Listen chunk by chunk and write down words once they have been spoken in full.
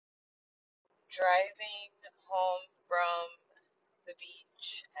driving home from the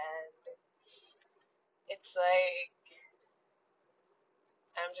beach, and it's like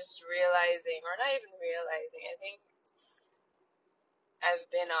I'm just realizing, or not even realizing, I think I've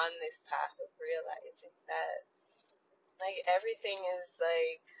been on this path of realizing that like everything is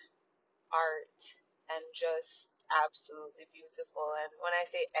like art and just absolutely beautiful. And when I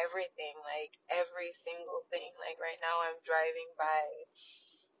say everything, like every single thing, like right now I'm driving by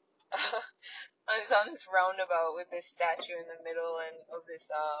I was on this roundabout with this statue in the middle and of this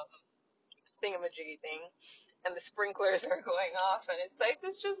thingamajiggy thing, and the sprinklers are going off, and it's like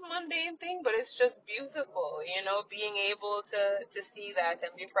this just mundane thing, but it's just beautiful, being able to see that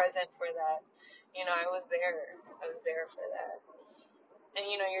and be present for that. I was there for that. And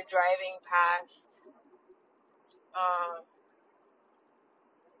you're driving past um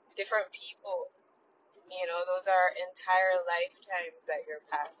different people. Those are entire lifetimes that you're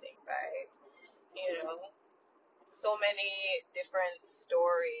passing by. you know so many different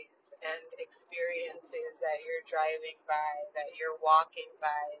stories and experiences that you're driving by, that you're walking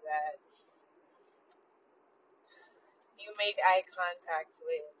by, that you make eye contact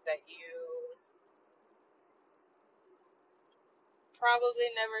with, that you probably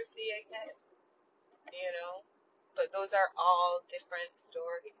never see again, you know? But those are all different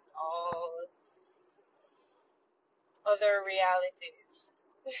stories, all other realities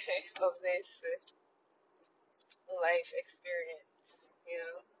of this life experience.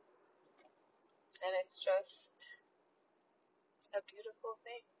 And it's just a beautiful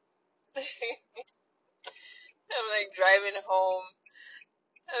thing. I'm like driving home.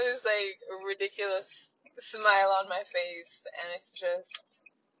 I was like a ridiculous smile on my face, and it's just,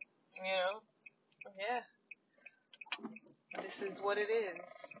 you know, yeah, this is what it is.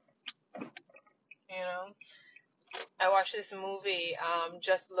 You know, I watched this movie,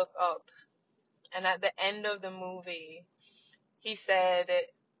 Just Look Up, and at the end of the movie, he said,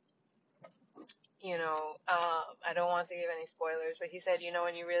 I don't want to give any spoilers, but he said,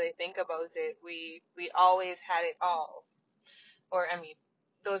 when you really think about it, we always had it all. Or, I mean,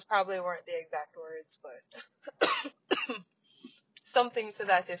 those probably weren't the exact words, but something to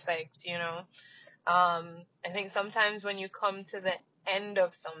that effect. I think sometimes when you come to the end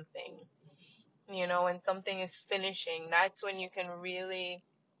of something, when something is finishing, that's when you can really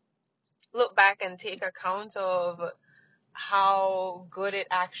look back and take account of how good it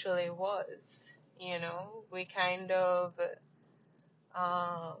actually was. We kind of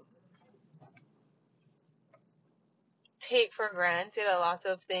um, take for granted a lot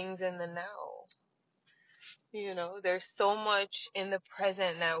of things in the now. There's so much in the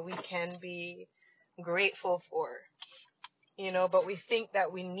present that we can be grateful for, but we think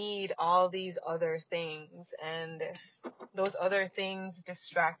that we need all these other things, and those other things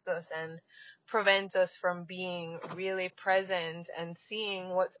distract us and prevent us from being really present and seeing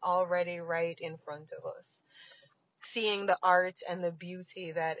what's already right in front of us, seeing the art and the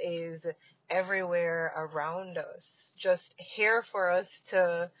beauty that is everywhere around us, just here for us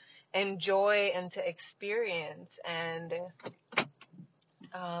to enjoy and to experience. And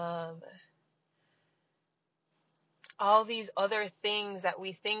all these other things that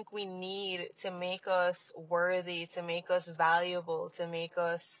we think we need to make us worthy, to make us valuable, to make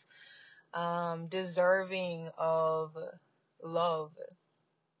us deserving of love,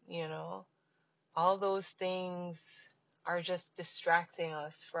 all those things are just distracting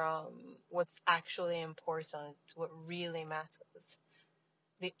us from what's actually important, what really matters.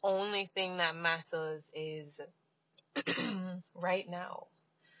 The only thing that matters is right now,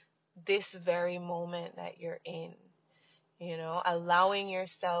 this very moment that you're in. Allowing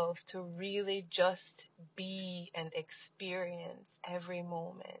yourself to really just be and experience every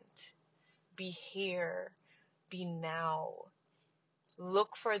moment. Be here, be now.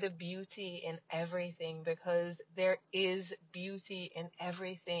 Look for the beauty in everything, because there is beauty in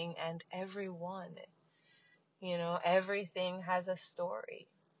everything and everyone. Everything has a story.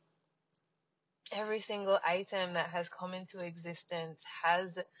 Every single item that has come into existence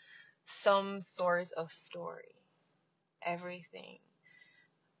has some sort of story. Everything.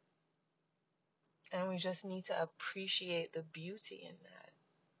 And we just need to appreciate the beauty in that.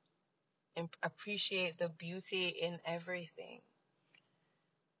 And appreciate the beauty in everything.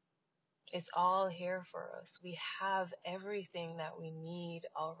 It's all here for us. We have everything that we need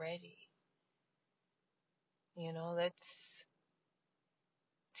already. Let's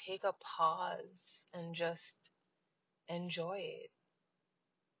take a pause and just enjoy it.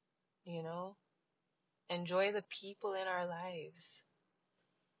 Enjoy the people in our lives.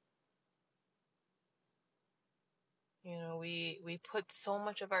 You know, we put so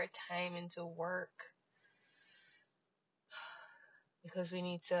much of our time into work because we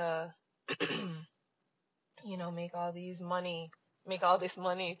need to, you know, make all this money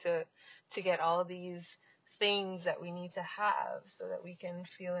to get all these things that we need to have so that we can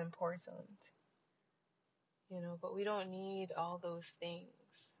feel important. You know, but we don't need all those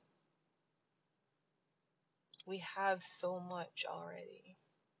things. We have so much already.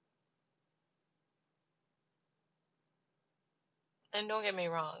 And don't get me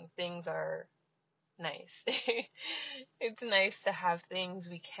wrong, things are nice. It's nice to have things.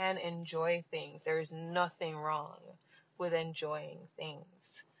 We can enjoy things. There is nothing wrong with enjoying things.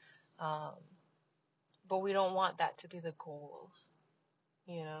 Um, but we don't want that to be the goal,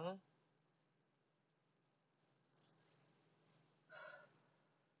 you know?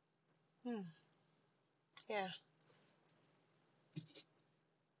 Hmm. Yeah,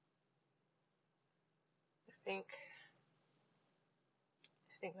 think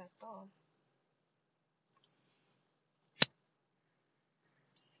I think that's all.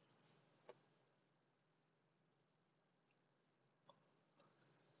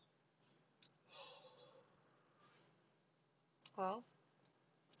 Well,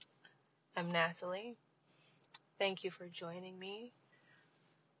 I'm Natalie. Thank you for joining me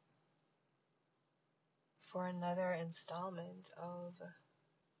for another installment of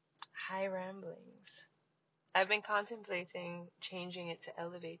High Ramblings. I've been contemplating changing it to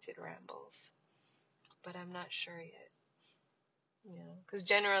Elevated Rambles, but I'm not sure yet. You know, because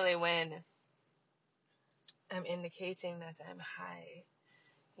generally when I'm indicating that I'm high,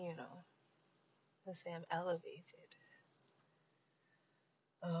 you know, let's say I'm elevated.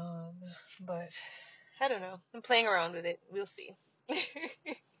 Um, but I don't know. I'm playing around with it. We'll see.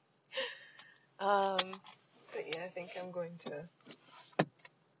 um, but yeah, I think I'm going to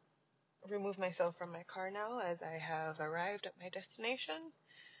remove myself from my car now as I have arrived at my destination.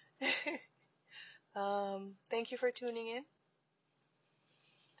 Thank you for tuning in.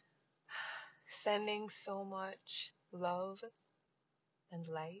 Sending so much love and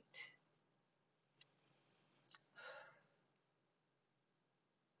light.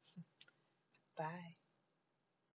 Bye.